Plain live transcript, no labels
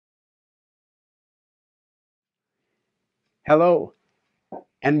Hello,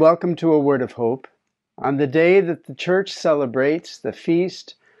 and welcome to A Word of Hope on the day that the Church celebrates the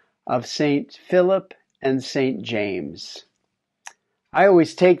feast of St. Philip and St. James. I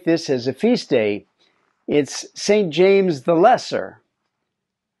always take this as a feast day. It's St. James the Lesser,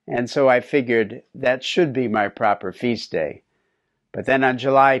 and so I figured that should be my proper feast day. But then on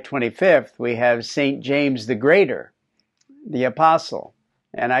July 25th, we have St. James the Greater, the Apostle,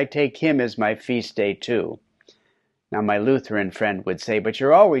 and I take him as my feast day too. Now, my Lutheran friend would say, but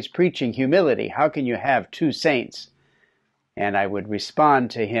you're always preaching humility. How can you have two saints? And I would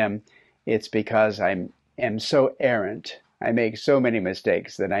respond to him, it's because I am so errant. I make so many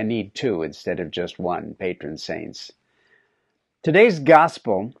mistakes that I need two instead of just one patron saints. Today's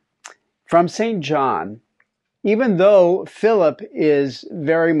gospel from St. John, even though Philip is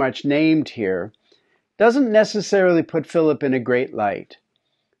very much named here, doesn't necessarily put Philip in a great light.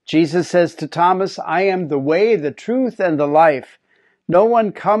 Jesus says to Thomas, I am the way, the truth, and the life. No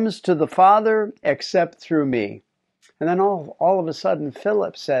one comes to the Father except through me. And then all of a sudden,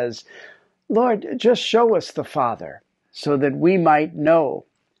 Philip says, Lord, just show us the Father so that we might know,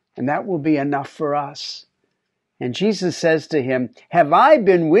 and that will be enough for us. And Jesus says to him, have I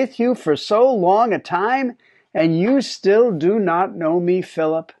been with you for so long a time, and you still do not know me,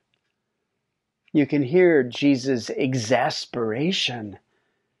 Philip? You can hear Jesus' exasperation.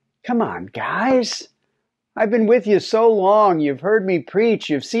 Come on, guys. I've been with you so long. You've heard me preach.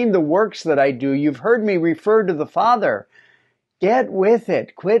 You've seen the works that I do. You've heard me refer to the Father. Get with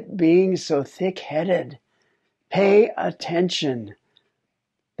it. Quit being so thick-headed. Pay attention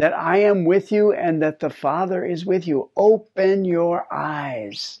that I am with you and that the Father is with you. Open your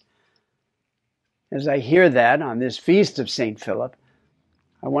eyes. As I hear that on this feast of St. Philip,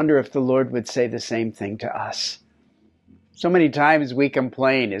 I wonder if the Lord would say the same thing to us. So many times we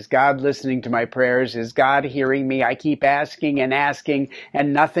complain, is God listening to my prayers? Is God hearing me? I keep asking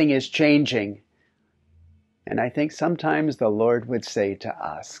and nothing is changing. And I think sometimes the Lord would say to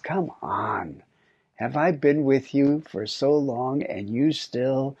us, come on, have I been with you for so long and you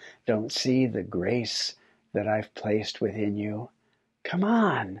still don't see the grace that I've placed within you? Come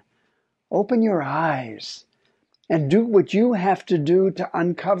on, open your eyes and do what you have to do to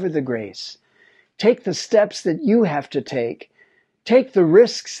uncover the grace. Take the steps that you have to take. Take the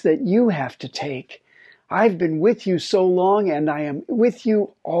risks that you have to take. I've been with you so long and I am with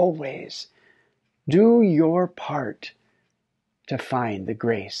you always. Do your part to find the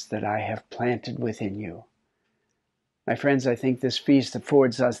grace that I have planted within you. My friends, I think this feast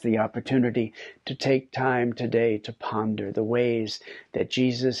affords us the opportunity to take time today to ponder the ways that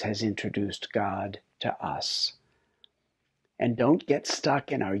Jesus has introduced God to us. And don't get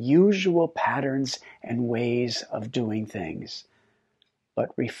stuck in our usual patterns and ways of doing things, but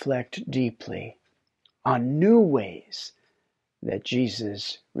reflect deeply on new ways that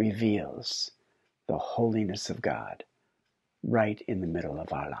Jesus reveals the holiness of God right in the middle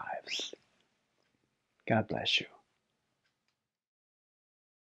of our lives. God bless you.